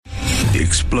The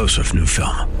explosive new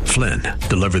film, Flynn,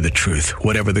 deliver the truth,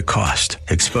 whatever the cost.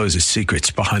 Exposes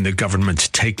secrets behind the government's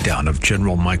takedown of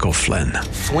General Michael Flynn.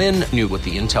 Flynn knew what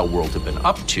the intel world had been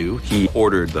up to. He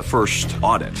ordered the first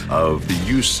audit of the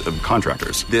use of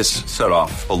contractors. This set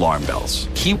off alarm bells.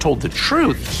 He told the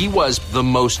truth. He was the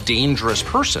most dangerous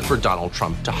person for Donald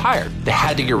Trump to hire. They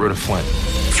had to get rid of Flynn.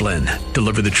 Flynn,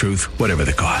 deliver the truth, whatever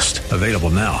the cost. Available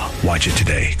now. Watch it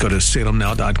today. Go to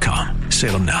salemnow.com.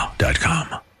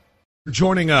 salemnow.com.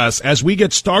 Joining us as we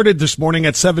get started this morning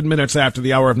at 7 minutes after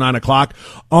the hour of 9 o'clock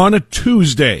on a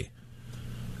Tuesday.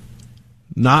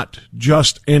 Not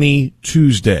just any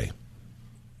Tuesday.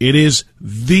 It is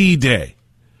the day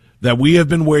that we have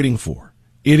been waiting for.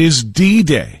 It is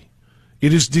D-Day.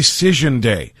 It is Decision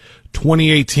Day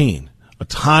 2018, a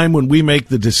time when we make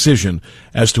the decision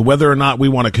as to whether or not we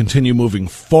want to continue moving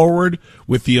forward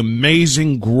with the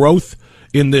amazing growth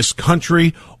in this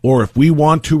country, or if we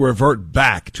want to revert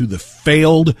back to the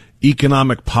failed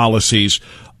economic policies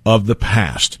of the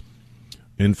past.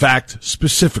 In fact,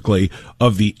 specifically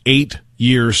of the 8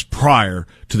 years prior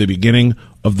to the beginning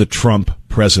of the Trump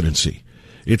presidency.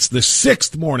 It's the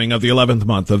 6th morning of the 11th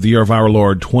month of the year of our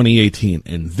Lord 2018,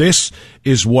 and this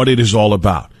is what it is all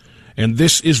about. And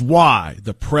this is why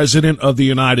the President of the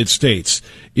United States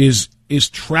is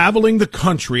traveling the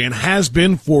country and has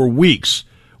been for weeks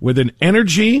with an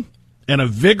energy and a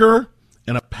vigor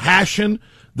and a passion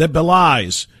that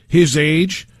belies his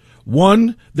age,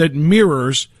 one that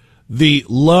mirrors the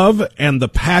love and the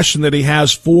passion that he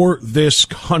has for this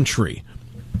country.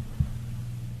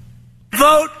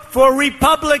 Vote for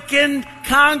Republican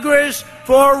Congress,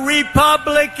 for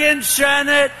Republican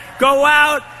Senate. Go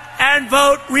out and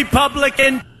vote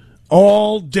Republican.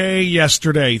 All day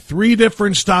yesterday, 3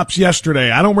 different stops yesterday.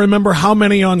 I don't remember how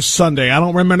many on Sunday. I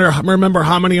don't remember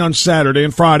how many on Saturday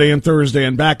and Friday and Thursday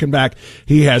and back.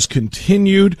 He has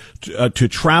continued to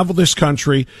travel this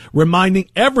country, reminding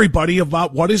everybody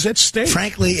about what is at stake.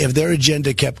 Frankly, if their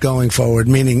agenda kept going forward,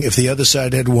 meaning if the other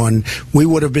side had won, we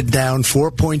would have been down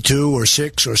 4.2 or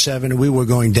 6 or 7. We were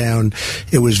going down.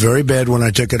 It was very bad when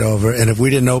I took it over. And if we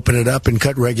didn't open it up and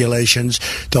cut regulations,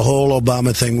 the whole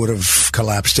Obama thing would have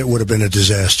collapsed. It would have been a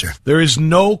disaster. There is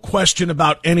no question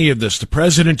about any of this. The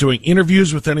president doing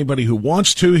interviews with anybody who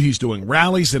wants to. He's doing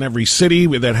rallies in every city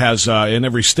that has, in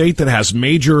every state that has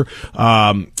major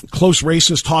close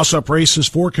races, toss-up races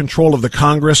for control of the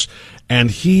Congress, and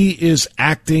he is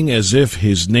acting as if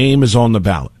his name is on the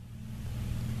ballot.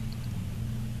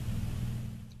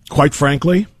 Quite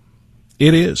frankly,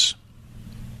 it is.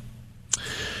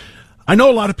 I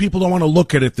know a lot of people don't want to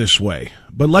look at it this way,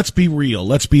 but let's be real.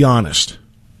 Let's be honest.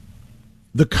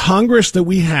 The Congress that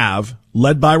we have,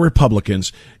 led by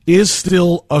Republicans, is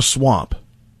still a swamp.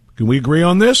 Can we agree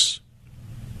on this?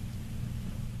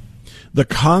 The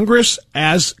Congress,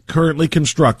 as currently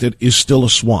constructed, is still a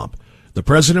swamp. The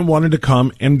president wanted to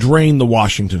come and drain the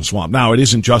Washington swamp. Now, it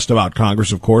isn't just about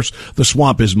Congress, of course. The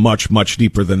swamp is much, much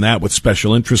deeper than that, with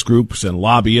special interest groups and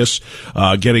lobbyists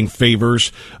getting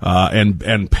favors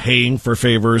and paying for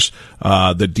favors,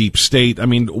 the deep state. I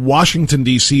mean, Washington,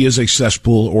 D.C. is a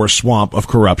cesspool or a swamp of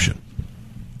corruption.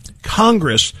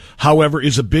 Congress, however,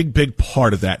 is a big, big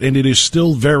part of that, and it is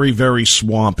still very, very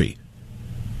swampy.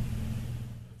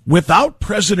 Without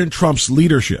President Trump's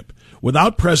leadership,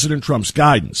 without President Trump's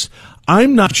guidance,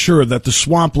 I'm not sure that the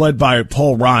swamp led by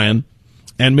Paul Ryan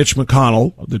and Mitch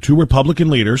McConnell, the 2 Republican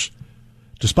leaders,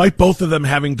 despite both of them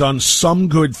having done some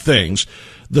good things,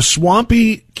 the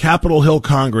swampy Capitol Hill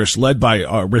Congress led by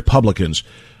Republicans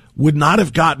would not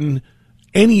have gotten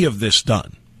any of this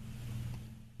done.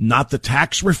 Not the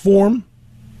tax reform,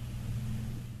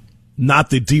 not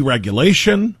the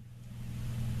deregulation,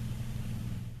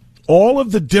 all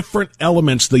of the different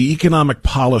elements, the economic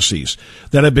policies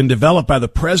that have been developed by the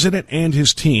president and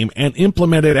his team and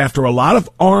implemented after a lot of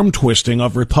arm twisting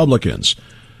of Republicans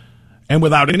and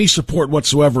without any support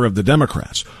whatsoever of the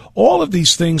Democrats. All of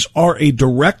these things are the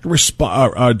direct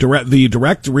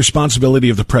responsibility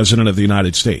of the president of the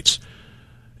United States.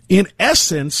 In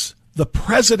essence, the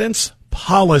president's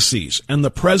policies and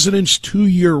the president's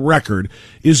 2-year record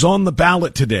is on the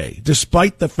ballot today,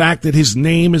 despite the fact that his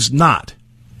name is not.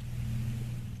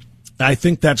 I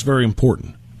think that's very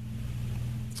important.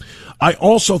 I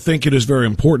also think it is very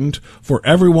important for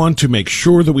everyone to make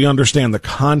sure that we understand the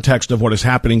context of what is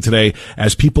happening today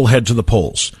as people head to the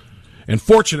polls. And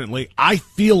fortunately, I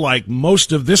feel like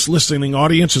most of this listening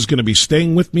audience is going to be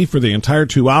staying with me for the entire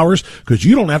 2 hours because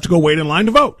you don't have to go wait in line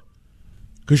to vote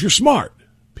because you're smart.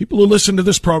 People who listen to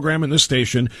this program and this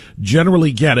station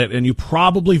generally get it, and you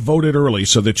probably voted early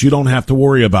so that you don't have to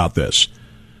worry about this.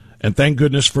 And thank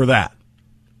goodness for that.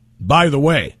 By the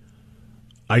way,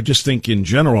 I just think in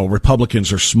general,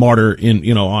 Republicans are smarter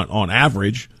on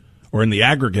average or in the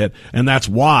aggregate. And that's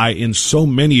why in so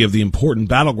many of the important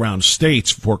battleground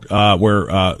states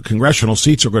where congressional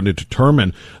seats are going to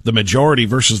determine the majority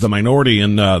versus the minority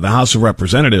in the House of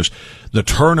Representatives, the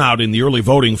turnout in the early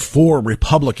voting for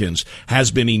Republicans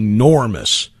has been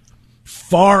enormous.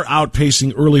 Far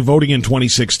outpacing early voting in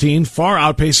 2016, far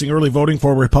outpacing early voting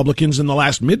for Republicans in the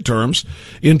last midterms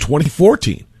in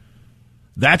 2014.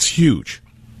 That's huge.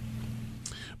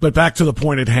 But back to the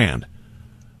point at hand.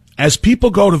 As people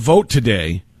go to vote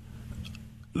today,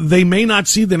 they may not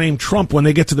see the name Trump when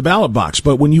they get to the ballot box,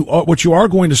 but what you are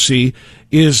going to see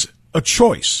is a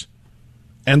choice.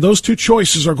 And those two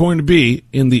choices are going to be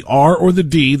in the R or the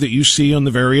D that you see on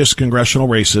the various congressional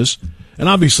races. And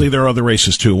obviously there are other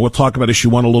races too. We'll talk about issue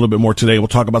 1 a little bit more today. We'll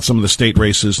talk about some of the state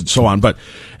races and so on. But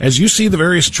as you see the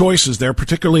various choices there,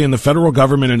 particularly in the federal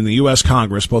government and in the U.S.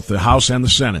 Congress, both the House and the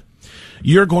Senate,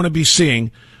 you're going to be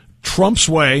seeing Trump's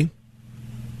way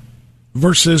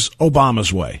versus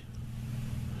Obama's way.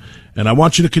 And I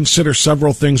want you to consider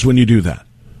several things when you do that.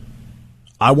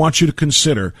 I want you to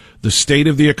consider the state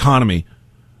of the economy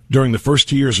during the first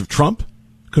 2 years of Trump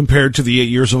compared to the 8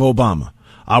 years of Obama.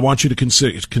 I want you to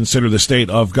consider the state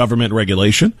of government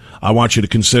regulation. I want you to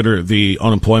consider the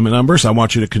unemployment numbers. I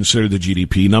want you to consider the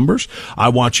GDP numbers. I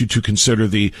want you to consider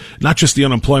not just the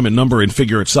unemployment number and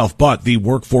figure itself, but the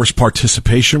workforce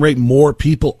participation rate. More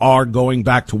people are going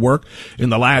back to work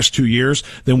in the last 2 years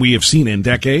than we have seen in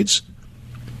decades.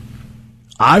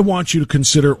 I want you to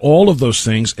consider all of those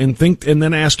things and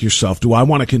then ask yourself, do I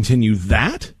want to continue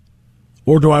that?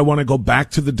 Or do I want to go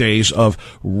back to the days of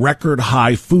record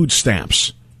high food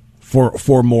stamps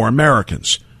for more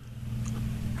Americans?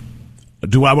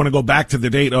 Do I want to go back to the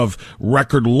date of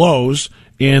record lows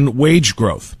in wage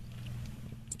growth?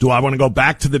 Do I want to go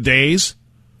back to the days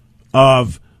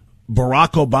of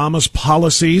Barack Obama's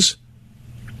policies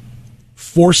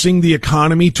forcing the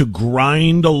economy to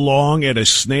grind along at a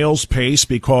snail's pace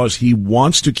because he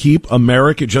wants to keep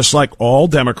America, just like all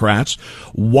Democrats,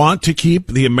 want to keep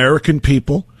the American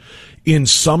people in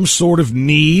some sort of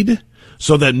need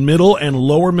so that middle and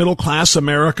lower middle class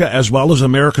America, as well as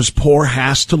America's poor,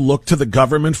 has to look to the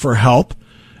government for help?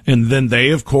 And then they,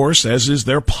 of course, as is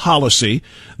their policy,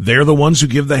 they're the ones who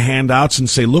give the handouts and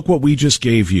say, look what we just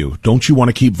gave you. Don't you want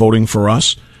to keep voting for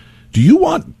us?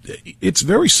 It's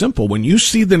very simple. When you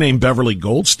see the name Beverly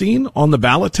Goldstein on the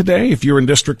ballot today, if you're in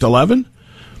District 11,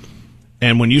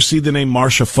 and when you see the name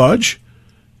Marcia Fudge,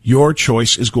 your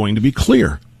choice is going to be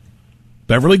clear.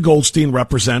 Beverly Goldstein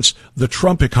represents the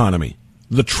Trump economy,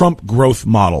 the Trump growth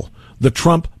model, the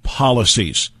Trump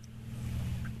policies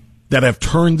that have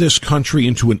turned this country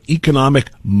into an economic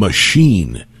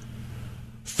machine.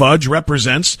 Fudge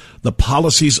represents the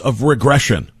policies of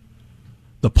regression,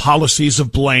 the policies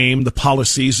of blame, the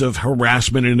policies of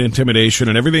harassment and intimidation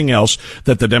and everything else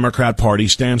that the Democrat Party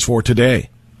stands for today.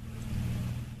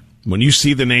 When you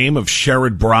see the name of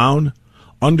Sherrod Brown,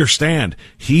 understand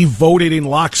he voted in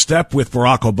lockstep with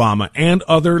Barack Obama and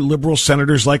other liberal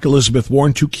senators like Elizabeth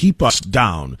Warren to keep us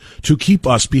down, to keep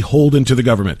us beholden to the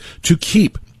government, to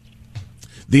keep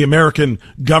the American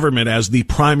government as the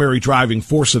primary driving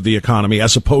force of the economy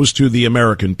as opposed to the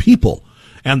American people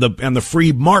and the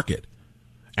free market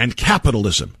and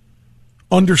capitalism.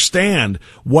 Understand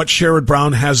what Sherrod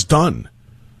Brown has done.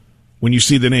 When you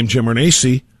see the name Jim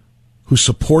Renacci, who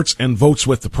supports and votes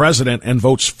with the president and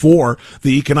votes for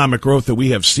the economic growth that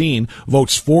we have seen,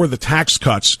 votes for the tax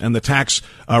cuts and the tax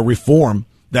reform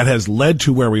that has led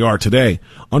to where we are today,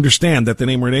 understand that the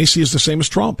name Renacci is the same as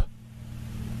Trump.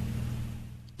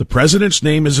 The president's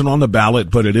name isn't on the ballot,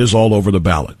 but it is all over the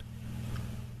ballot.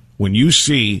 When you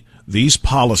see these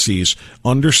policies,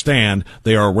 understand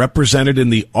they are represented in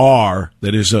the R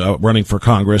that is running for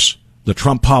Congress, the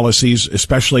Trump policies,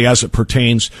 especially as it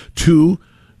pertains to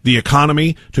the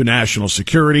economy, to national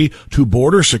security, to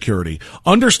border security.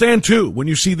 Understand, too, when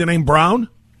you see the name Brown,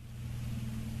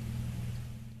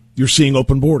 you're seeing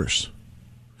open borders.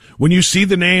 When you see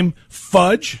the name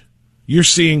Fudge, you're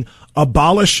seeing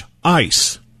abolish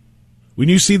ICE. When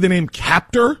you see the name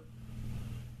Captor,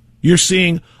 you're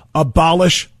seeing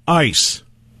abolish ICE.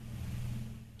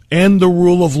 End the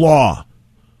rule of law.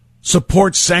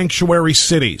 Support sanctuary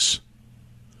cities.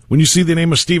 When you see the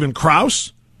name of Stephen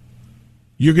Krause,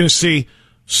 you're going to see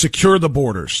secure the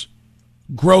borders,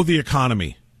 grow the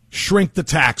economy, shrink the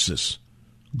taxes,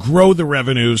 grow the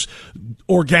revenues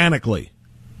organically.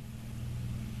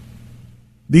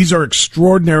 These are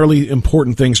extraordinarily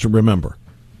important things to remember.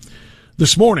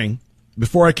 This morning,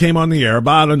 before I came on the air,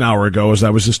 about an hour ago, as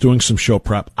I was just doing some show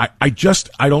prep, I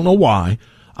don't know why,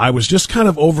 I was just kind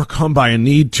of overcome by a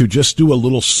need to just do a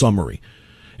little summary.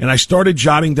 And I started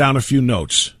jotting down a few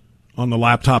notes on the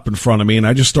laptop in front of me, and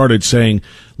I just started saying,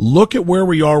 look at where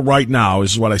we are right now,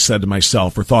 is what I said to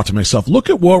myself, or thought to myself. Look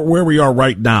at where we are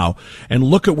right now, and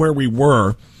look at where we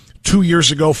were 2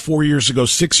 years ago, 4 years ago,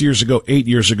 6 years ago, 8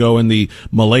 years ago in the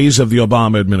malaise of the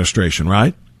Obama administration,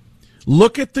 right?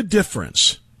 Look at the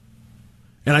difference.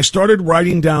 And I started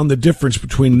writing down the difference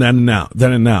between then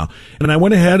and now. And I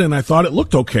went ahead and I thought it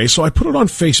looked okay, so I put it on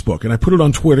Facebook and I put it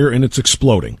on Twitter, and it's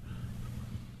exploding.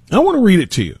 I want to read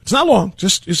it to you. It's not long.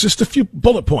 It's just a few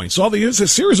bullet points. It's a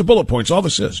series of bullet points. All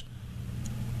this is.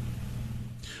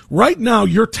 Right now,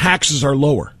 your taxes are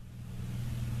lower.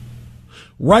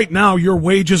 Right now, your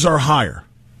wages are higher.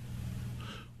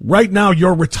 Right now,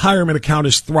 your retirement account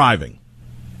is thriving.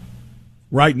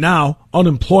 Right now,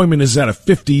 unemployment is at a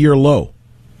 50-year low.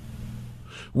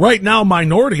 Right now,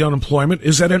 minority unemployment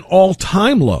is at an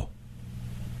all-time low.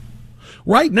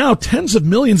 Right now, tens of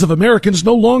millions of Americans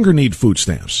no longer need food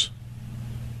stamps.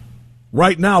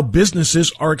 Right now,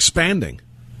 businesses are expanding.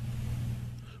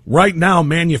 Right now,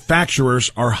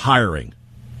 manufacturers are hiring.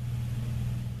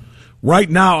 Right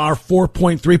now, our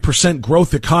 4.3%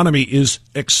 growth economy is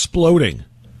exploding.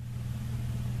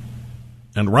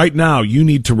 And right now, you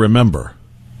need to remember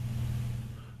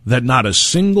that not a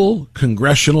single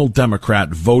congressional Democrat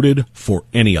voted for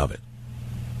any of it.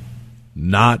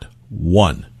 Not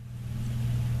one.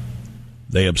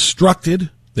 They obstructed,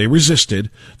 they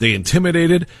resisted, they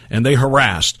intimidated, and they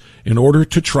harassed in order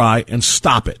to try and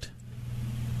stop it.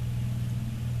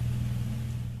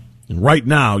 And right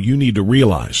now, you need to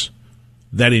realize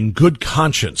that in good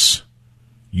conscience,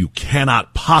 you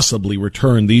cannot possibly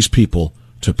return these people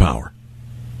to power.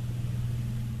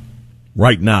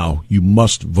 Right now, you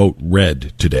must vote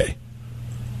red today.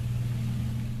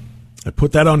 I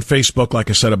put that on Facebook, like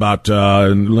I said, about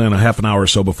half an hour or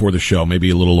so before the show,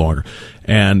 maybe a little longer.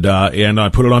 And I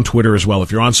put it on Twitter as well.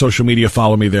 If you're on social media,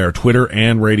 follow me there. Twitter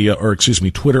and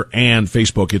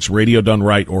Facebook. It's Radio Done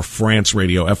Right, or France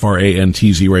Radio,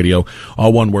 FRANTZ Radio.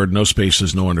 All one word, no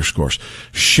spaces, no underscores.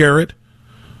 Share it,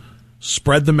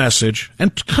 spread the message,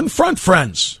 and confront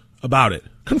friends about it.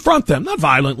 Confront them, not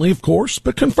violently, of course,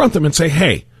 but confront them and say,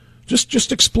 hey,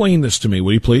 just explain this to me,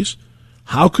 will you please?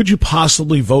 How could you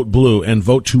possibly vote blue and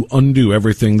vote to undo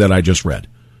everything that I just read?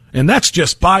 And that's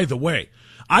just by the way.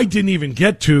 I didn't even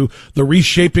get to the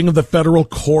reshaping of the federal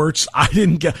courts.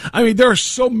 There are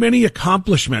so many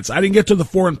accomplishments. I didn't get to the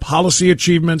foreign policy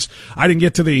achievements. I didn't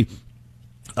get to the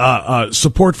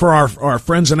support for our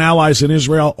friends and allies in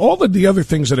Israel, all of the other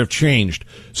things that have changed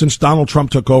since Donald Trump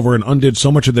took over and undid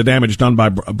so much of the damage done by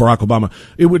Barack Obama.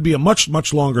 It would be a much,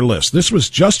 much longer list. This was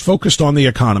just focused on the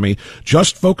economy,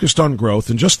 just focused on growth,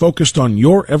 and just focused on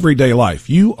your everyday life.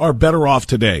 You are better off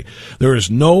today. There is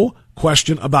no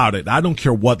question about it. I don't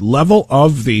care what level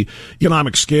of the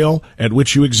economic scale at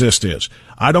which you exist is.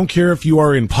 I don't care if you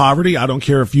are in poverty. I don't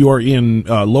care if you are in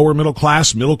lower middle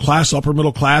class, upper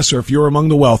middle class, or if you're among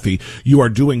the wealthy. You are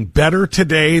doing better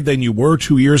today than you were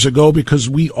 2 years ago, because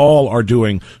we all are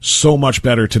doing so much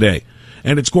better today.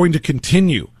 And it's going to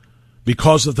continue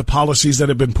because of the policies that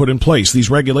have been put in place. These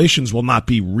regulations will not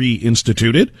be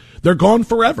reinstituted. They're gone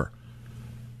forever.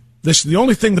 The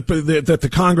only thing that the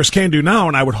Congress can do now,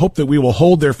 and I would hope that we will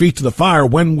hold their feet to the fire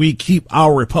when we keep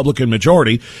our Republican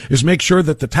majority, is make sure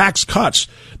that the tax cuts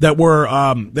that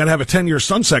that have a 10-year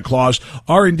sunset clause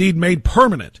are indeed made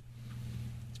permanent,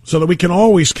 so that we can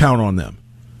always count on them.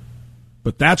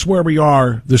 But that's where we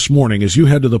are this morning. As you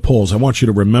head to the polls, I want you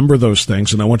to remember those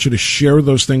things, and I want you to share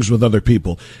those things with other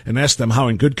people and ask them how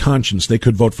in good conscience they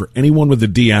could vote for anyone with a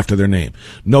D after their name,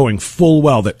 knowing full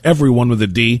well that everyone with a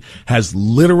D has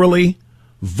literally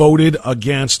voted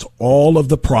against all of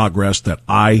the progress that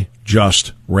I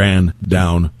just ran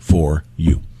down for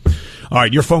you. All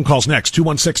right, your phone call's next,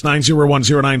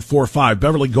 216-901-0945.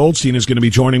 Beverly Goldstein is going to be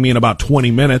joining me in about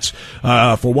 20 minutes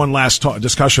for one last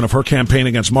discussion of her campaign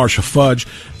against Marcia Fudge.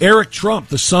 Eric Trump,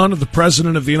 the son of the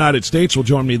President of the United States, will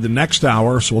join me the next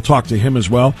hour, so we'll talk to him as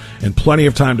well, and plenty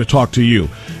of time to talk to you.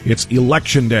 It's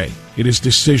Election Day. It is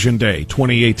Decision Day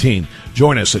 2018.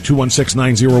 Join us at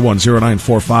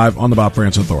 216-901-0945 on the Bob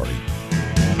Frantz Authority.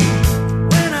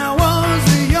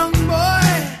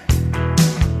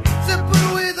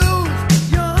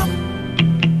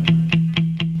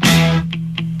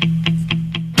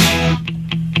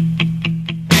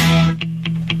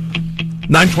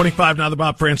 9:25 now, the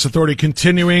Bob Frantz Authority,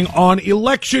 continuing on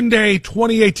Election Day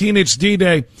 2018. It's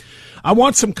D-Day. I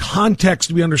want some context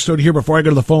to be understood here before I go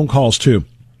to the phone calls, too.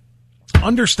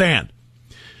 Understand,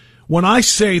 when I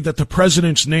say that the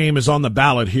president's name is on the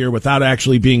ballot here without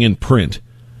actually being in print,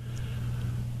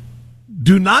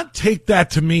 Do not take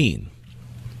that to mean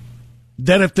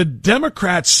that if the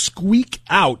Democrats squeak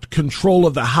out control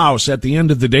of the House at the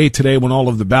end of the day today when all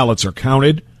of the ballots are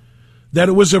counted, that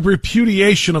it was a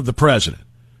repudiation of the president.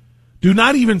 Do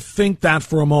not even think that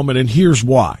for a moment, and here's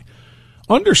why.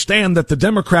 Understand that the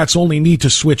Democrats only need to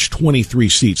switch 23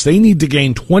 seats. They need to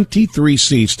gain 23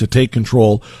 seats to take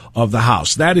control of the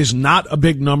House. That is not a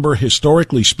big number,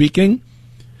 historically speaking,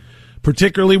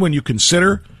 particularly when you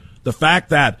consider the fact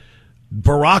that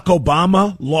Barack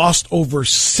Obama lost over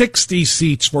 60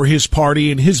 seats for his party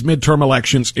in his midterm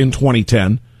elections in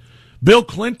 2010. Bill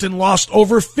Clinton lost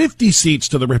over 50 seats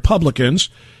to the Republicans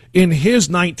in his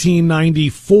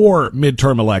 1994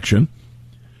 midterm election.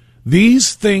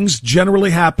 These things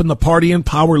generally happen. The party in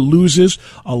power loses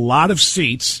a lot of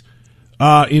seats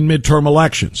in midterm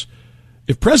elections.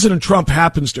 If President Trump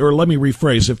happens to, or let me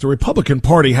rephrase, if the Republican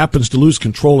Party happens to lose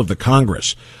control of the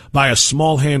Congress by a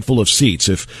small handful of seats,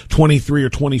 if 23 or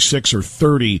 26 or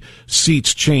 30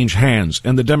 seats change hands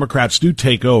and the Democrats do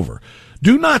take over,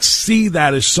 do not see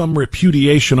that as some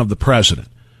repudiation of the president,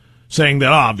 saying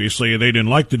that obviously they didn't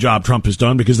like the job Trump has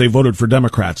done because they voted for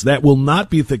Democrats. That will not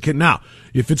be the case. Now,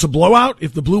 if it's a blowout,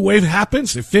 if the blue wave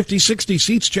happens, if 50, 60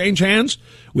 seats change hands,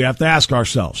 we have to ask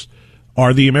ourselves,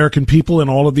 are the American people in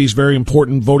all of these very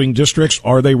important voting districts,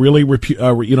 are they really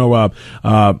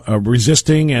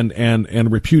resisting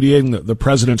and repudiating the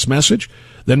president's message?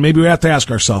 Then maybe we have to ask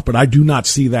ourselves. But I do not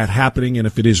see that happening. And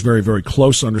if it is very, very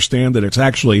close, understand that it's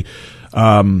actually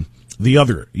the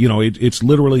other. It's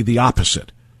literally the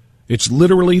opposite. It's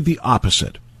literally the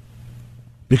opposite.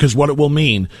 Because what it will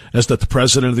mean is that the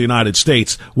President of the United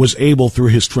States was able, through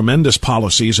his tremendous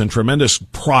policies and tremendous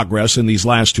progress in these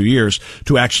last 2 years,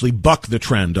 to actually buck the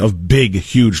trend of big,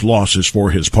 huge losses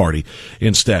for his party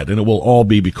instead. And it will all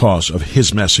be because of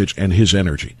his message and his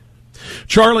energy.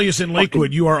 Charlie is in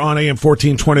Lakewood. You are on AM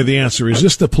 1420. The Answer. Is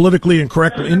this the politically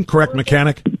incorrect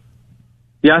mechanic?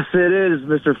 Yes, it is,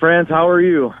 Mr. France. How are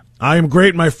you? I am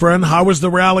great, my friend. How was the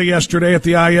rally yesterday at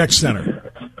the IX Center?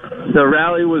 The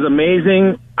rally was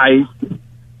amazing.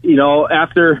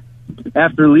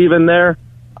 After leaving there,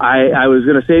 I was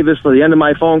going to save this for the end of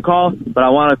my phone call, but I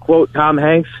want to quote Tom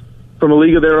Hanks from A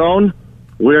League of Their Own.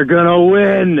 We're going to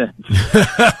win.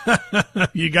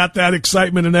 You got that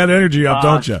excitement and that energy up,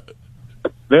 don't you?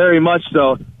 Very much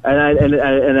so.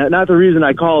 And not the reason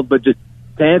I called, but just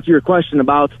to answer your question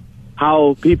about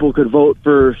how people could vote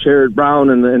for Sherrod Brown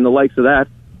and the likes of that.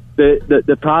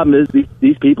 The problem is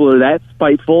these people are that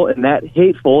spiteful and that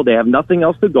hateful. They have nothing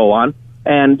else to go on,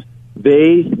 and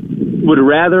they would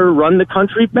rather run the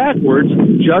country backwards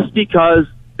just because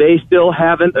they still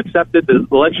haven't accepted the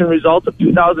election results of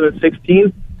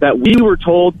 2016 that we were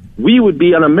told we would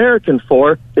be un-American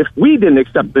for if we didn't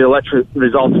accept the election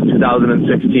results of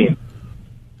 2016.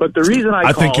 But the reason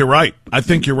I think you're right. I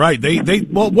think you're right.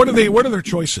 What are their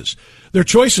choices? Their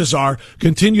choices are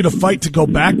continue to fight to go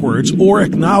backwards or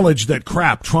acknowledge that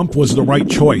Trump was the right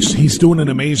choice. He's doing an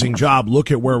amazing job. Look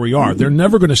at where we are. They're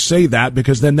never going to say that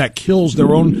because then that kills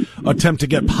their own attempt to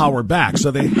get power back.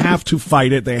 So they have to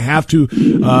fight it. They have to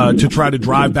try to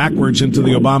drive backwards into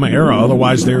the Obama era.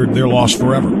 Otherwise they're lost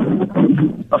forever.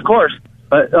 Of course.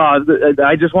 But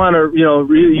I just want to,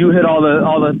 you hit all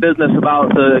the business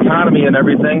about the economy and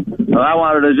everything. What I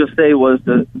wanted to just say was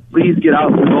to please get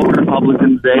out and vote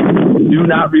Republicans Day. Do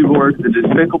not reward the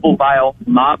despicable, vile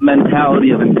mob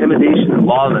mentality of intimidation and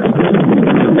lawlessness.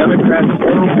 The Democrats'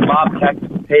 horrible mob tactics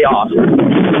pay off.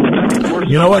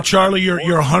 You know what, Charlie? You're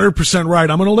 100% right.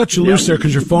 I'm going to let you loose there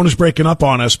because your phone is breaking up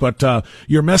on us, but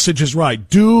your message is right.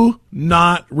 Do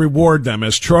not reward them.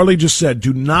 As Charlie just said,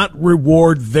 do not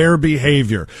reward their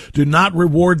behavior. Do not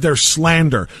reward their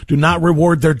slander. Do not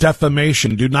reward their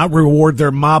defamation. Do not reward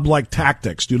their mob-like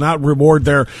tactics. Do not reward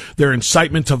their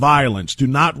incitement to violence. Do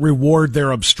not reward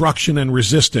their obstruction and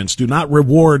resistance. Do not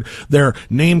reward their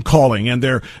name-calling and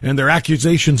their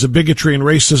accusations of bigotry and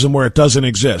racism where it doesn't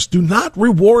exist. Do not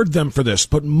reward them for this.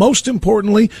 But most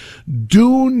importantly,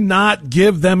 do not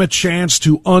give them a chance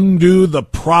to undo the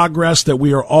progress that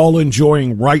we are all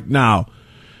enjoying right now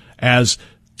as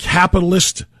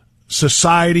capitalist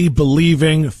society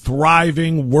believing,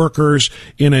 thriving workers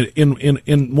in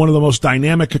one of the most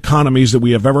dynamic economies that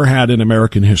we have ever had in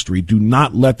American history. Do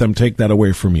not let them take that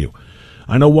away from you.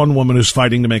 I know one woman who's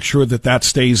fighting to make sure that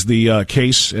stays the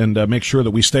case and make sure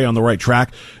that we stay on the right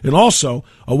track. And also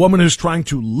a woman who's trying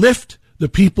to lift the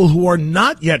people who are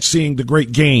not yet seeing the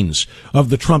great gains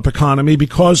of the Trump economy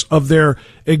because of their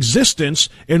existence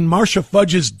in Marcia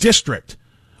Fudge's district,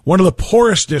 one of the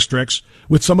poorest districts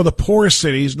with some of the poorest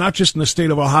cities, not just in the state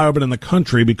of Ohio, but in the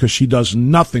country, because she does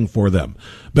nothing for them.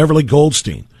 Beverly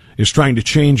Goldstein is trying to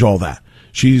change all that.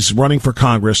 She's running for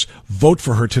Congress. Vote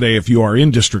for her today if you are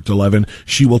in District 11.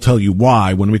 She will tell you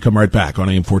why when we come right back on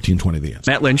AM 1420 The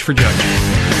Answer. Matt Lynch for Judge.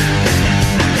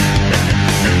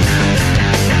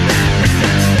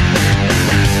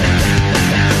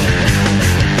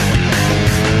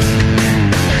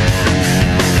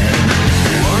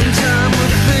 One time a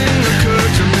thing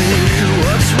occurred to me.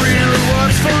 What's real and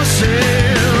what's for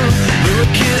sale? Blew a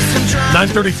kiss and tried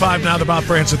 9:35 now, the Bob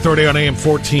Frantz Authority on AM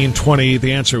 1420.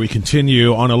 The Answer. We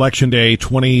continue on Election Day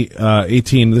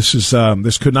 2018.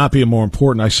 This could not be more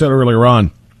important. I said earlier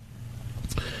on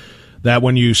that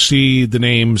when you see the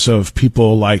names of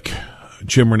people like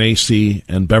Jim Renacci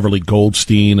and Beverly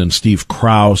Goldstein and Steve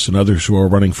Krause and others who are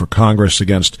running for Congress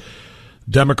against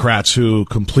Democrats who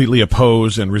completely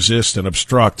oppose and resist and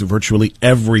obstruct virtually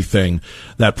everything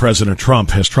that President Trump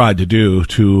has tried to do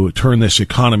to turn this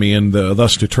economy and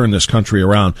thus to turn this country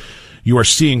around, you are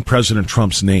seeing President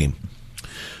Trump's name.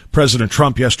 President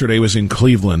Trump yesterday was in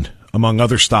Cleveland, among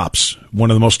other stops.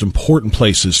 One of the most important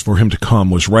places for him to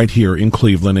come was right here in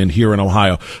Cleveland and here in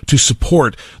Ohio to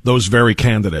support those very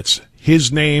candidates.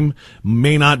 His name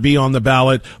may not be on the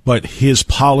ballot, but his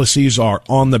policies are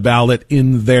on the ballot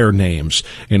in their names.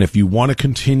 And if you want to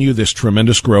continue this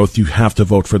tremendous growth, you have to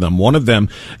vote for them. One of them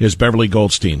is Beverly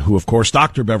Goldstein, who, of course,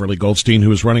 Dr. Beverly Goldstein,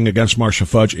 who is running against Marcia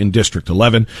Fudge in District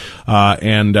 11.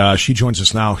 And she joins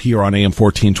us now here on AM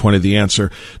 1420 The Answer.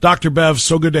 Dr. Bev,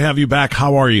 so good to have you back.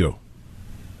 How are you?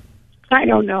 I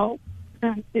don't know.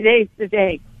 Today's the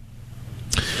day.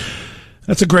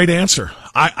 That's a great answer.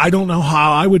 I don't know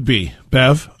how I would be,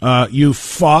 Bev. You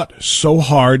fought so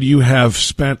hard. You have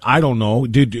spent, I don't know,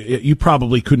 you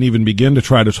probably couldn't even begin to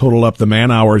try to total up the man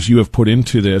hours you have put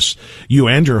into this, you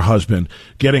and your husband,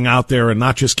 getting out there and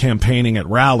not just campaigning at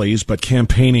rallies, but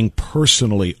campaigning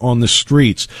personally on the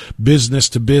streets, business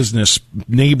to business,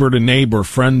 neighbor to neighbor,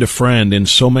 friend to friend, in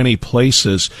so many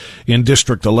places in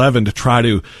District 11 to try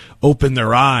to open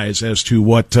their eyes as to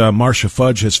what Marcia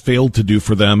Fudge has failed to do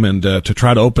for them, and to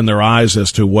try to open their eyes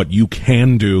as to what you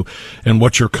can do and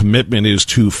what your commitment is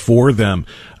to for them.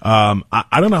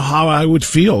 I don't know how I would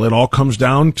feel. It all comes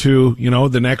down to,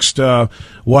 the next,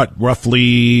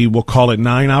 roughly, we'll call it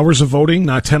 9 hours of voting,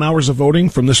 not 10 hours of voting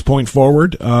from this point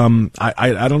forward.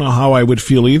 I don't know how I would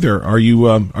feel either. Are you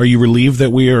relieved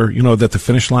that we are, that the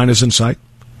finish line is in sight?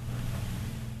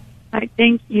 I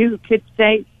think you could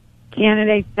say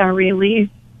candidates are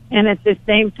relieved, and at the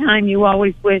same time, you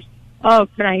always wish,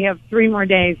 could I have 3 more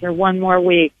days or 1 more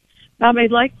week? Bob,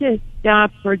 I'd like to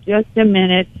stop for just a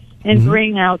minute and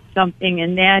bring out something,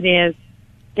 and that is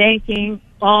thanking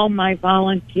all my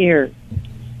volunteers.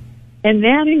 And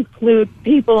that includes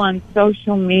people on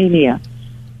social media.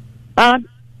 Bob,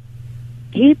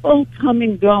 people come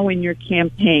and go in your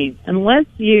campaign. Unless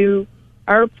you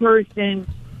are a person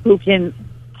who can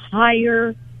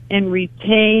hire and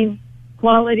retain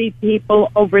quality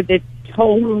people over the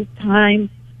total time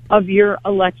of your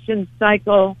election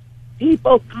cycle,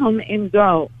 people come and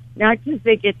go, not because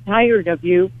they get tired of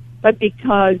you, but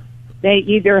because they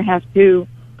either have to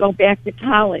go back to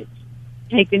college,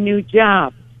 take a new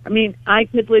job. I mean, I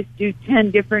could list you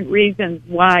 10 different reasons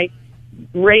why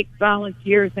great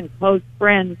volunteers and close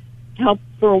friends helped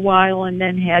for a while and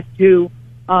then had to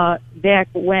back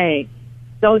away.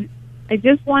 So I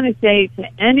just want to say to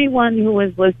anyone who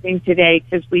is listening today,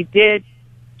 because we did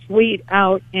tweet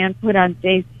out and put on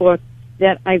Facebook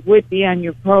that I would be on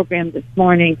your program this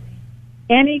morning,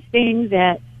 anything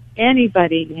that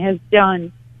anybody has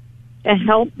done to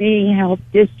help me help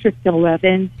District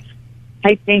 11,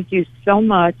 I thank you so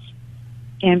much.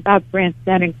 And Bob Frantz,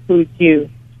 that includes you.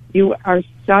 You are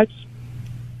such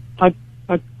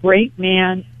a great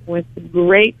man with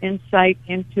great insight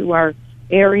into our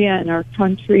area and our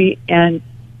country, and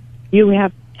you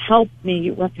have helped me.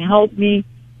 You have helped me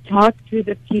talk to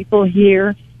the people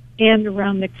here and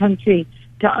around the country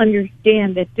to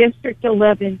understand that District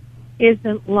 11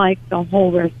 isn't like the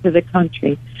whole rest of the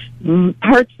country.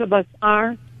 Parts of us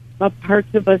are, but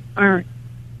parts of us aren't.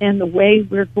 And the way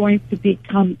we're going to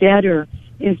become better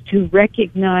is to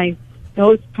recognize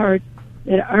those parts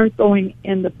that aren't going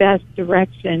in the best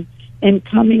direction and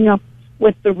coming up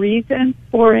with the reasons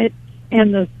for it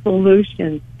and the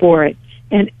solutions for it.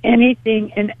 And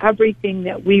anything and everything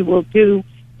that we will do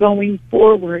going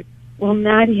forward will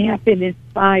not happen in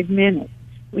 5 minutes.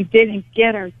 We didn't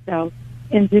get ourselves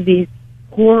into these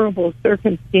horrible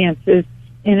circumstances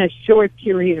in a short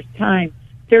period of time.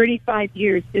 35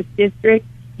 years this district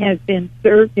has been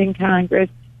served in Congress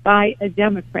by a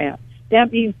Democrat.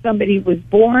 That means somebody was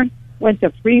born, went to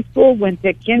preschool, went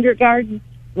to kindergarten,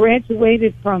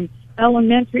 graduated from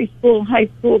elementary school, high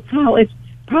school, college,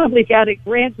 probably got a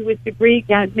graduate degree,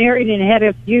 got married and had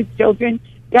a few children,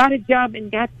 got a job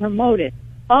and got promoted.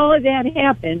 All of that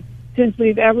happened since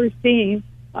we've ever seen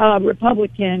a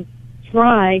Republican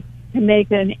try to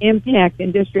make an impact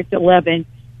in District 11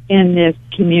 in this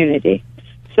community.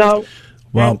 So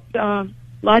that's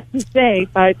lots to say,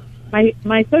 but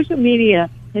my social media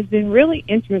has been really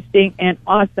interesting and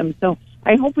awesome. So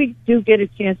I hope we do get a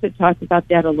chance to talk about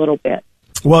that a little bit.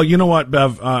 Well, you know what,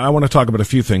 Bev, I want to talk about a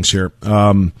few things here.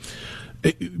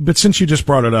 But since you just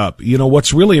brought it up, you know,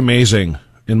 what's really amazing,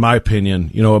 in my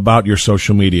opinion, you know, about your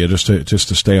social media, just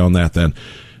to stay on that then,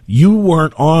 you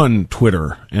weren't on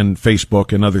Twitter and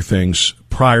Facebook and other things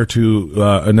prior to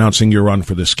announcing your run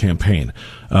for this campaign.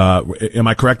 Am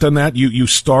I correct on that? You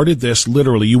started this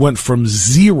literally. You went from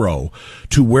zero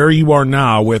to where you are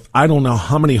now with I don't know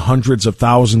how many hundreds of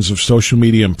thousands of social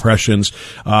media impressions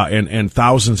and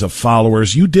thousands of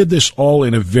followers. You did this all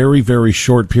in a very, very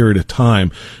short period of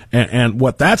time. And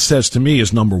what that says to me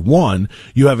is, number one,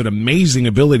 you have an amazing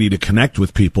ability to connect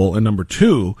with people. And number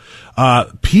two,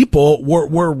 people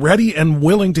were ready and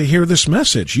willing to hear this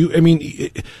message.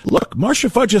 Look, Marcia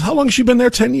Fudge, how long has she been there?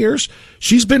 10 years?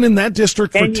 She's been in that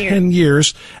district for 10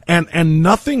 years, and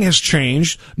nothing has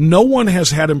changed. No one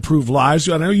has had improved lives.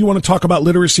 I know you want to talk about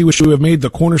literacy, which you have made the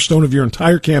cornerstone of your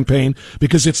entire campaign,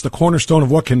 because it's the cornerstone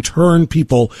of what can turn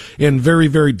people in very,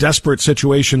 very desperate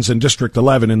situations in District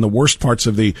 11, in the worst parts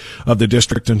of the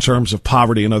district in terms of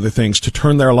poverty and other things, to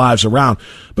turn their lives around.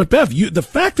 But Bev, the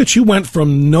fact that you went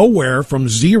from nowhere, from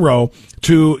zero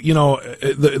to, you know,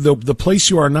 the place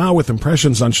you are now with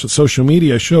impressions on social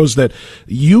media shows that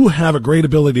you have a great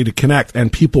ability to connect,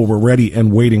 and people were ready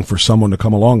and waiting for someone to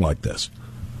come along like this.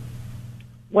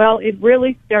 Well, it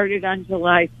really started on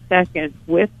July 2nd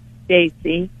with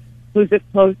Stacy, who's a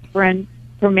close friend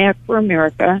from Act for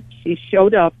America. She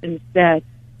showed up and said,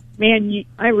 man,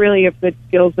 I really have good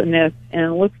skills in this, and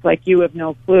it looks like you have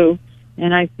no clue.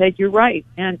 And I said, you're right.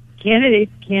 And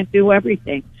candidates can't do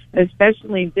everything,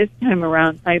 especially this time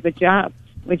around. I have a job,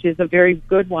 which is a very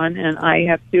good one, and I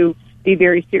have to be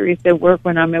very serious at work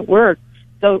when I'm at work.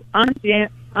 So on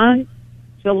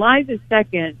July the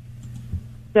 2nd,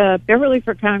 the Beverly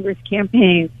for Congress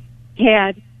campaign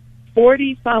had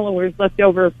 40 followers left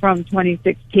over from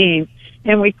 2016,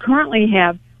 and we currently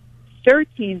have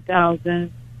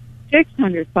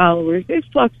 13,600 followers. This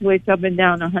fluctuates up and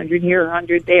down, 100 here,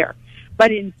 100 there.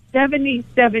 But in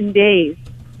 77 days,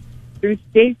 through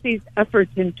Stacey's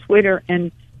efforts in Twitter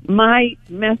and my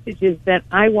messages that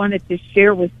I wanted to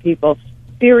share with people,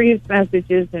 serious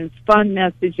messages and fun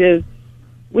messages,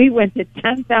 we went to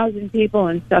 10,000 people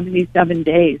in 77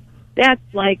 days. That's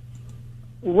like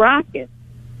rockets.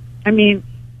 I mean,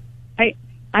 I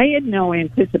had no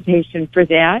anticipation for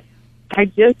that. I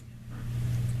just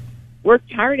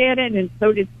worked hard at it, and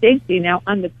so did Stacey. Now,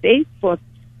 on the Facebook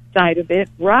side of it,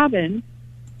 Robin,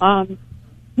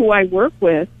 who I work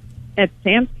with at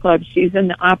Sam's Club, she's in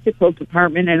the optical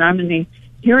department, and I'm in the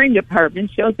hearing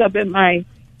department, shows up at my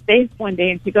face one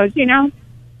day, and she goes, you know,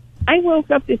 I woke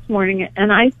up this morning,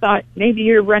 and I thought maybe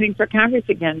you're running for Congress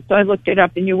again, so I looked it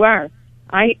up, and you are.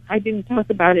 I didn't talk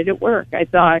about it at work. I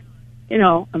thought, you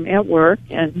know, I'm at work,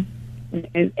 and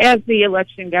as the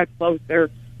election got closer,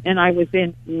 and I was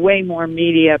in way more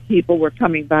media, people were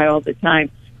coming by all the time.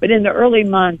 But in the early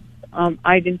months,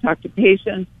 I didn't talk to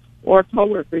patients or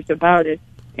coworkers about it.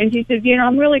 And she said, you know,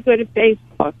 I'm really good at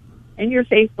Facebook, and your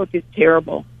Facebook is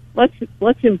terrible. Let's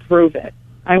improve it.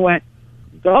 I went,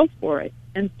 go for it.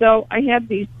 And so I have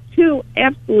these two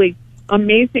absolutely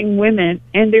amazing women,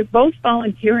 and they're both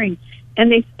volunteering,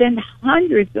 and they spend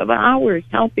hundreds of hours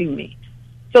helping me.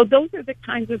 So those are the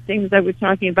kinds of things I was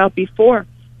talking about before.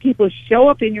 People show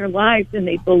up in your lives, and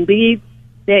they believe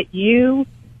that you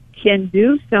can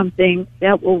do something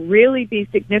that will really be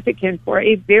significant for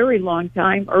a very long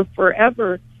time or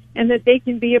forever, and that they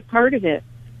can be a part of it.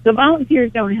 So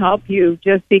volunteers don't help you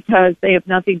just because they have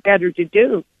nothing better to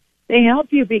do. They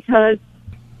help you because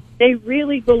they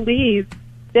really believe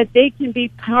that they can be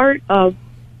part of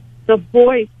the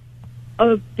voice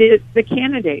of the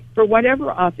candidate for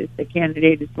whatever office the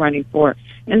candidate is running for.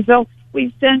 And so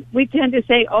we tend to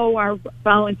say, oh, our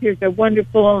volunteers are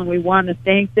wonderful and we want to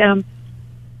thank them.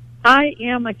 I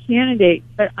am a candidate,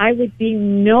 but I would be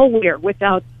nowhere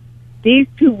without these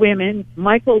two women,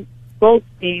 Michael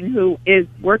Goldstein, who is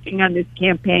working on this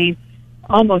campaign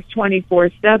almost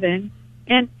 24/7,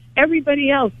 and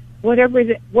everybody else, whatever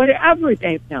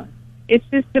they've done. It's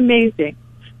just amazing.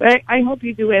 But I hope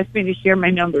you do ask me to share my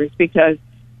numbers because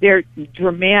they're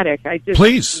dramatic. I just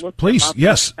please,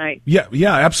 yes,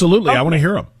 yeah, absolutely. Okay. I want to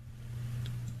hear them.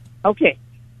 Okay,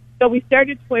 so we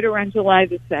started Twitter on July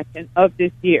the 2nd of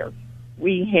this year.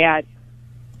 we had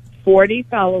 40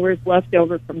 followers left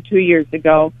over from 2 years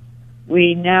ago.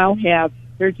 We now have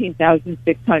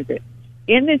 13,600.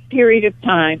 In this period of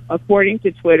time, according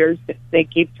to Twitter, they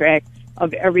keep track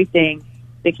of everything,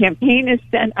 the campaign has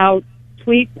sent out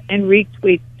tweets and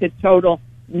retweets to total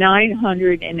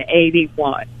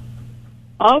 981.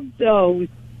 Of those,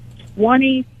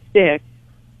 26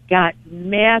 got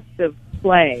massive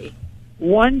play.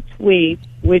 One tweet,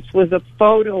 which was a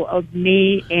photo of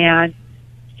me and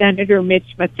Senator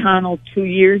Mitch McConnell 2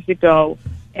 years ago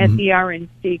at the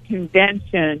RNC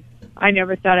convention. I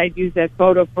never thought I'd use that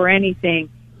photo for anything.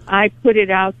 I put it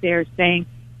out there saying,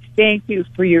 thank you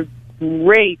for your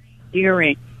great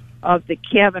hearing of the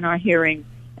Kavanaugh hearing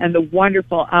and the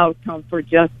wonderful outcome for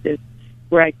Justice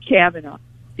Brett Kavanaugh.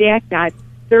 That got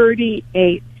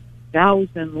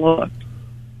 38,000 looks.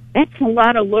 That's a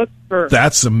lot of looks for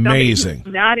That's amazing.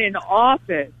 Not in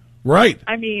office. Right.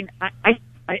 I mean, I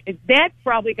that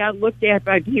probably got looked at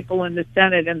by people in the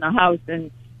Senate and the House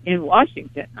and in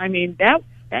Washington. I mean, that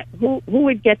who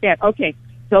would get that? Okay,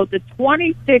 so the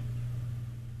 26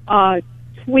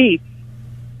 tweets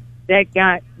that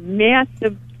got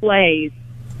massive plays,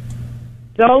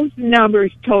 those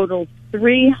numbers totaled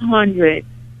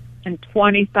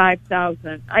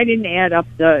 325,000. I didn't add up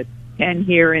the 10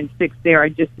 here and 6 there. I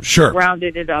just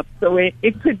rounded it up. So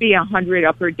it could be 100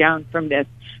 up or down from this.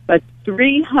 But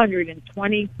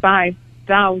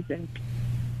 325,000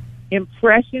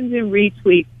 impressions and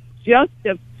retweets just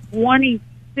of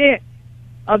 26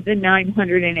 of the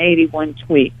 981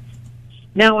 tweets.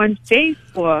 Now on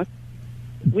Facebook,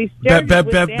 we started Bev,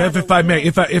 if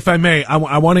I may,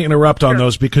 I want to interrupt on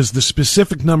those because the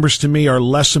specific numbers to me are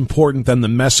less important than the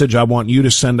message I want you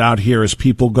to send out here as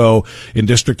people go in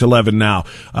District 11 now.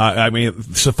 I mean,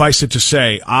 suffice it to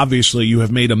say, obviously you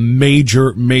have made a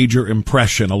major, major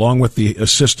impression, along with the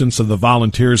assistance of the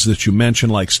volunteers that you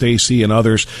mentioned, like Stacy and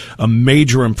others, a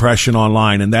major impression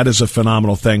online, and that is a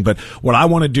phenomenal thing. But what I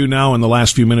want to do now in the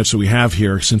last few minutes that we have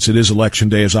here, since it is Election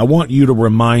Day, is I want you to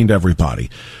remind everybody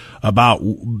about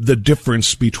the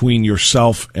difference between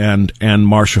yourself and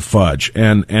Marcia Fudge,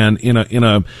 and in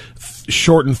a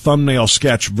shortened thumbnail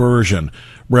sketch version,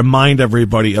 remind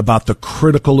everybody about the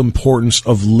critical importance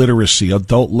of literacy,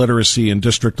 adult literacy in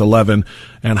District 11,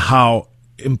 and how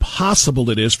impossible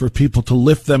it is for people to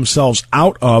lift themselves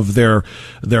out of their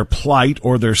plight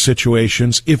or their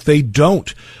situations if they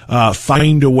don't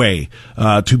find a way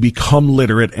to become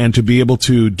literate and to be able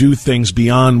to do things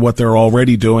beyond what they're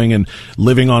already doing and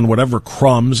living on whatever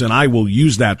crumbs, and I will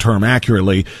use that term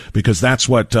accurately because that's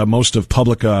what most of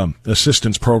public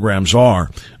assistance programs are,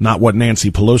 not what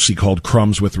Nancy Pelosi called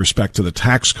crumbs with respect to the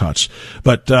tax cuts.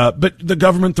 But the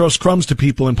government throws crumbs to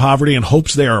people in poverty and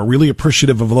hopes they are really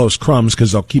appreciative of those crumbs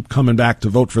because they'll keep coming back to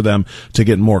vote for them to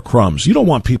get more crumbs. You don't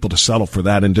want people to settle for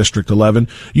that in District 11.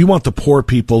 You want the poor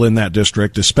people in that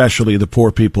district, especially the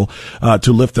poor people,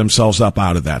 to lift themselves up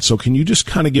out of that. So can you just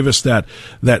kind of give us that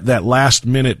last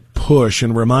minute push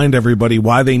and remind everybody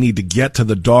why they need to get to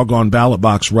the doggone ballot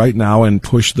box right now and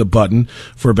push the button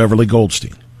for Beverly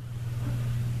Goldstein?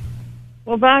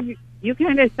 Well, Bob, you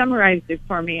kind of summarized it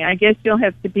for me. I guess you'll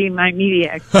have to be my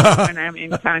media expert when I'm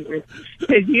in Congress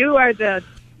because you are the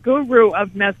guru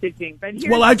of messaging. But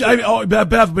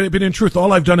Bev, but in truth,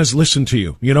 all I've done is listen to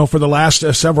you, for the last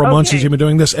several months as you've been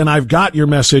doing this, and I've got your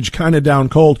message kind of down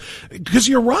cold because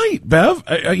you're right, Bev.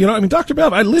 Dr.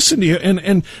 Bev, I listen to you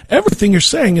and everything you're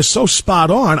saying is so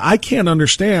spot on. I can't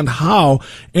understand how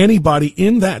anybody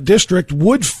in that district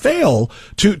would fail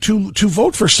to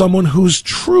vote for someone whose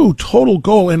true total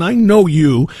goal, and I know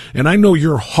you, and I know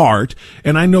your heart,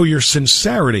 and I know your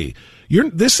sincerity.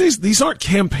 These aren't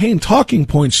campaign talking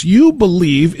points. You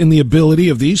believe in the ability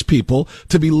of these people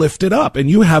to be lifted up, and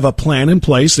you have a plan in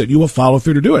place that you will follow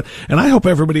through to do it. And I hope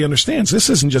everybody understands this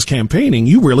isn't just campaigning.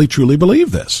 You really, truly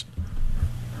believe this.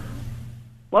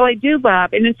 Well, I do,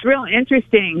 Bob, and it's real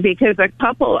interesting because a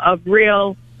couple of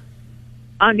real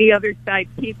on the other side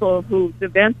people whose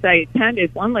events I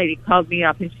attended, one lady called me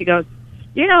up and she goes,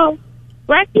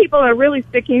 Black people are really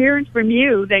sick of hearing from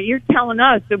you that you're telling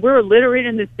us that we're illiterate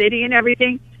in the city and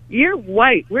everything. You're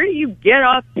white. Where do you get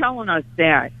off telling us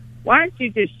that? Why don't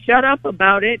you just shut up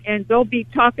about it and go be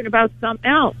talking about something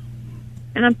else?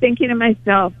 And I'm thinking to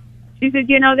myself, she said,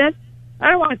 I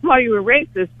don't want to call you a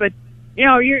racist, but,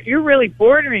 you're really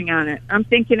bordering on it. I'm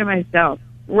thinking to myself,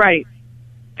 right,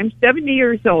 I'm 70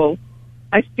 years old.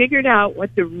 I figured out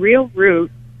what the real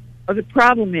root of the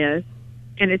problem is,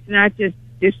 and it's not just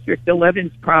District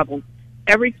 11's problem.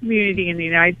 Every community in the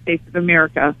United States of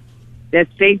America that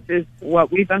faces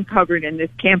what we've uncovered in this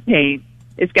campaign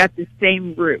has got the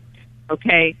same root,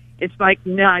 okay? It's like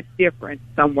not different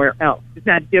somewhere else. It's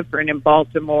not different in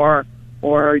Baltimore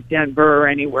or Denver or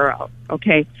anywhere else,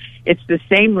 okay? It's the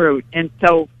same route. And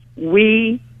so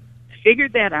we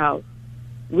figured that out.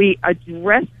 We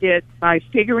addressed it by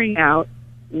figuring out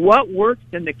what works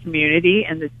in the community,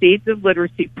 and the Seeds of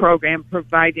Literacy program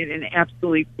provided an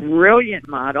absolutely brilliant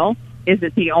model. Is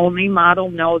it the only model?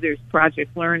 No, there's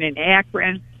Project Learn in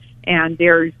Akron, and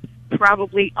there's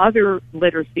probably other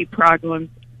literacy programs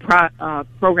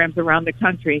around the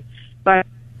country. But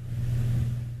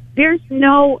there's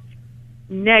no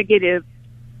negative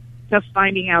to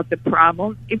finding out the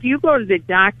problem. If you go to the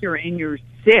doctor and you're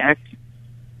sick,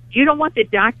 you don't want the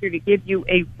doctor to give you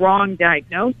a wrong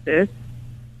diagnosis.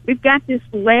 We've got this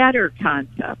ladder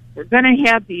concept. We're going to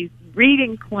have these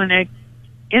reading clinics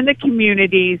in the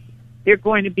communities. They're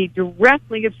going to be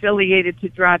directly affiliated to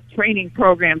job training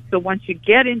programs. So once you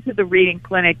get into the reading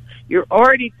clinic, you're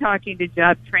already talking to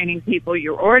job training people.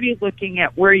 You're already looking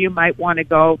at where you might want to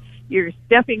go. You're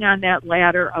stepping on that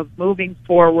ladder of moving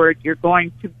forward. You're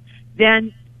going to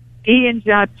then be in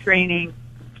job training,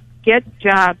 get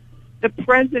jobs. The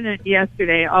president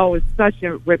yesterday, it was such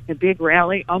a big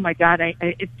rally. Oh my God,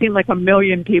 it seemed like 1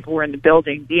 million people were in the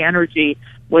building. The energy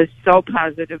was so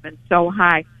positive and so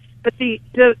high. But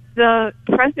the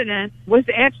president was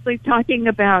actually talking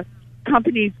about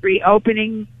companies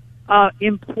reopening,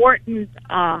 important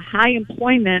high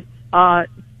employment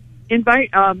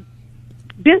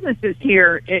businesses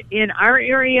here in our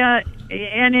area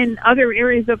and in other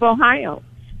areas of Ohio.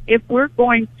 If we're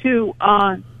going to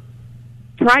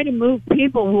try to move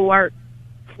people who are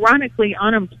chronically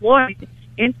unemployed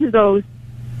into those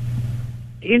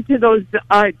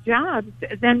jobs,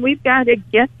 then we've got to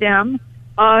get them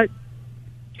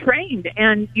trained.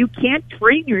 And you can't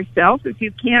train yourself if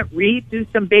you can't read, do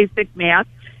some basic math.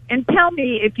 And tell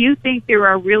me if you think there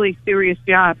are really serious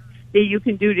jobs that you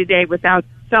can do today without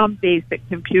some basic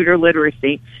computer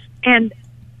literacy. And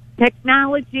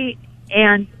technology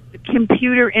and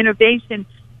computer innovation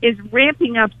is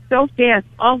ramping up so fast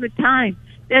all the time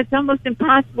that it's almost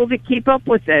impossible to keep up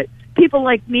with it. People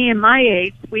like me and my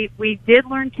age, we did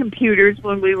learn computers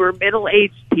when we were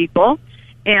middle-aged people,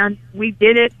 and we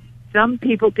did it. Some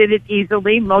people did it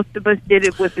easily. Most of us did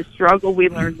it with a struggle. We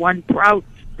learned one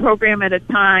program at a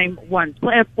time, one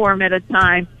platform at a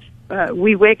time.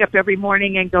 We wake up every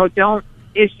morning and go, don't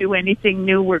issue anything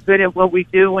new. We're good at what we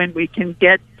do, and we can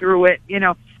get through it. You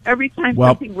know, every time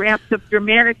something ramps up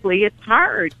dramatically, it's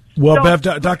hard. Well, so,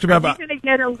 Bev, Dr. Bev, are we going to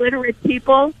get illiterate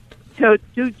people to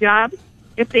do jobs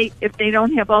if they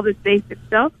don't have all this basic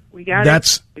stuff?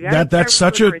 That's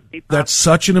such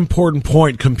an important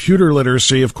point. Computer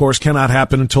literacy, of course, cannot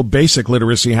happen until basic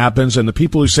literacy happens. And the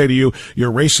people who say to you,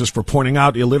 you're racist for pointing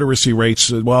out illiteracy rates,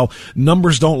 well,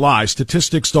 numbers don't lie.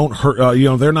 Statistics don't hurt.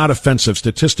 They're not offensive.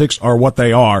 Statistics are what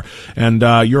they are, and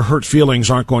your hurt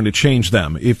feelings aren't going to change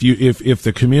them. If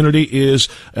the community is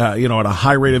at a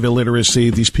high rate of illiteracy,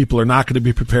 these people are not going to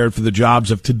be prepared for the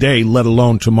jobs of today, let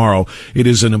alone tomorrow. It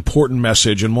is an important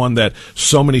message, and one that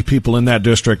so many people in that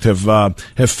district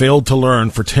have failed to learn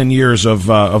for 10 years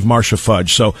of Marcia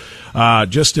Fudge. So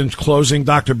just in closing,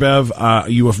 Dr. Bev,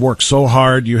 you have worked so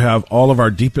hard. You have all of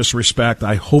our deepest respect.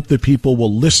 I hope that people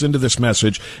will listen to this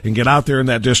message and get out there in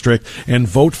that district and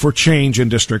vote for change in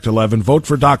District 11. Vote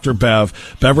for Dr.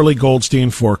 Beverly Goldstein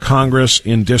for Congress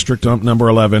in District number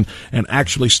 11, and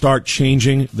actually start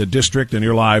changing the district and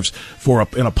your lives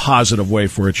in a positive way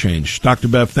for a change. Dr.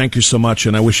 Bev, thank you so much,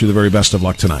 and I wish you the very best of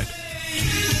luck tonight.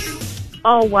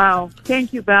 Oh, wow.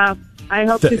 Thank you, Bob. I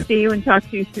hope to see you and talk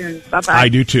to you soon. Bye-bye. I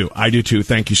do, too.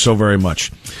 Thank you so very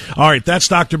much. All right, that's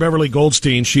Dr. Beverly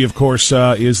Goldstein. She, of course,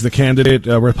 is the candidate,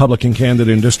 Republican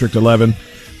candidate in District 11.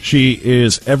 She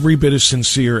is every bit as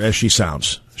sincere as she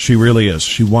sounds. She really is.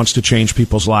 She wants to change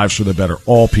people's lives for the better.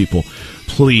 All people.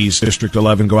 Please, District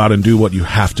 11, go out and do what you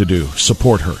have to do.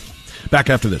 Support her.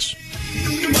 Back after this.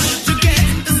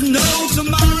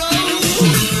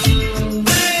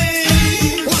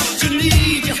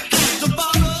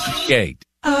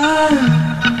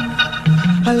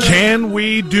 Can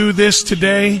we do this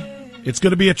today? It's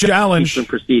going to be a challenge.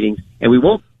 Proceedings, and we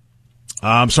won't.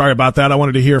 I'm sorry about that. I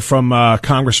wanted to hear from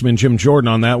Congressman Jim Jordan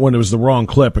on that one. It was the wrong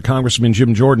clip. But Congressman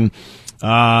Jim Jordan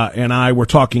and I were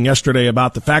talking yesterday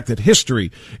about the fact that history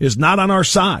is not on our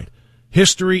side.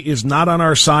 History is not on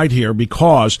our side here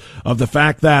because of the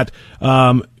fact that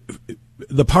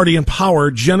the party in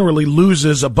power generally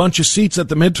loses a bunch of seats at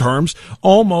the midterms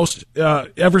almost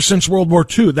ever since World War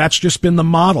II. That's just been the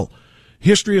model.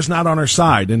 history is not on our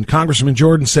side. And Congressman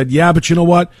Jordan said, yeah, but you know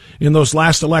what? In those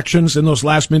last elections, in those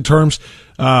last midterms,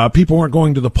 people weren't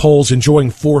going to the polls enjoying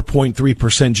 4.3%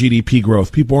 GDP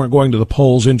growth. People weren't going to the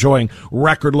polls enjoying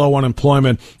record low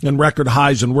unemployment and record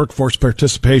highs in workforce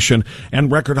participation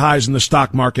and record highs in the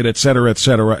stock market, et cetera, et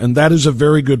cetera. And that is a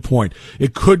very good point.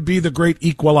 It could be the great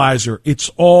equalizer. It's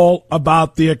all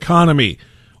about the economy,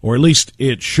 or at least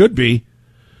it should be.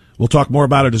 We'll talk more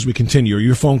about it as we continue.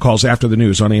 Your phone calls after the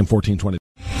news on AM 1420.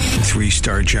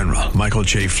 3-star General Michael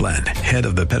J. Flynn, head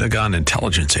of the Pentagon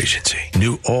Intelligence Agency,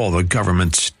 knew all the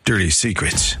government's dirty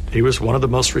secrets. He was one of the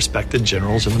most respected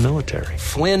generals in the military.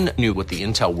 Flynn knew what the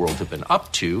intel world had been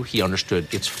up to. He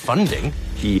understood its funding.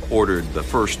 He ordered the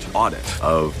first audit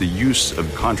of the use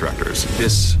of contractors.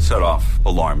 This set off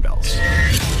alarm bells.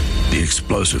 The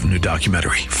explosive new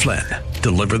documentary, Flynn,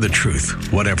 Deliver the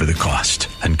Truth, Whatever the Cost,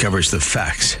 uncovers the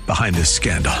facts behind this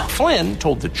scandal. Flynn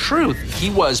told the truth. He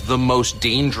was the most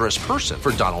dangerous person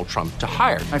for Donald Trump to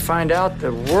hire. I find out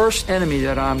the worst enemy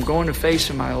that I'm going to face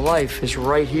in my life is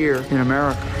right here in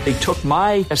America. They took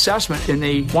my assessment and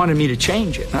they wanted me to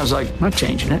change it. And I was like, I'm not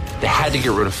changing it. They had to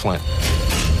get rid of Flynn.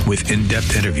 With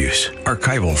in-depth interviews,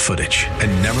 archival footage,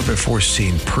 and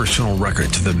never-before-seen personal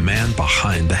records of the man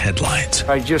behind the headlines.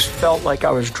 I just felt like I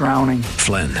was drowning.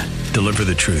 Flynn, Deliver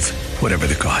the Truth, Whatever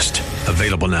the Cost.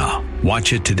 Available now.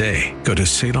 Watch it today. Go to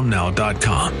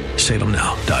salemnow.com.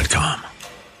 salemnow.com.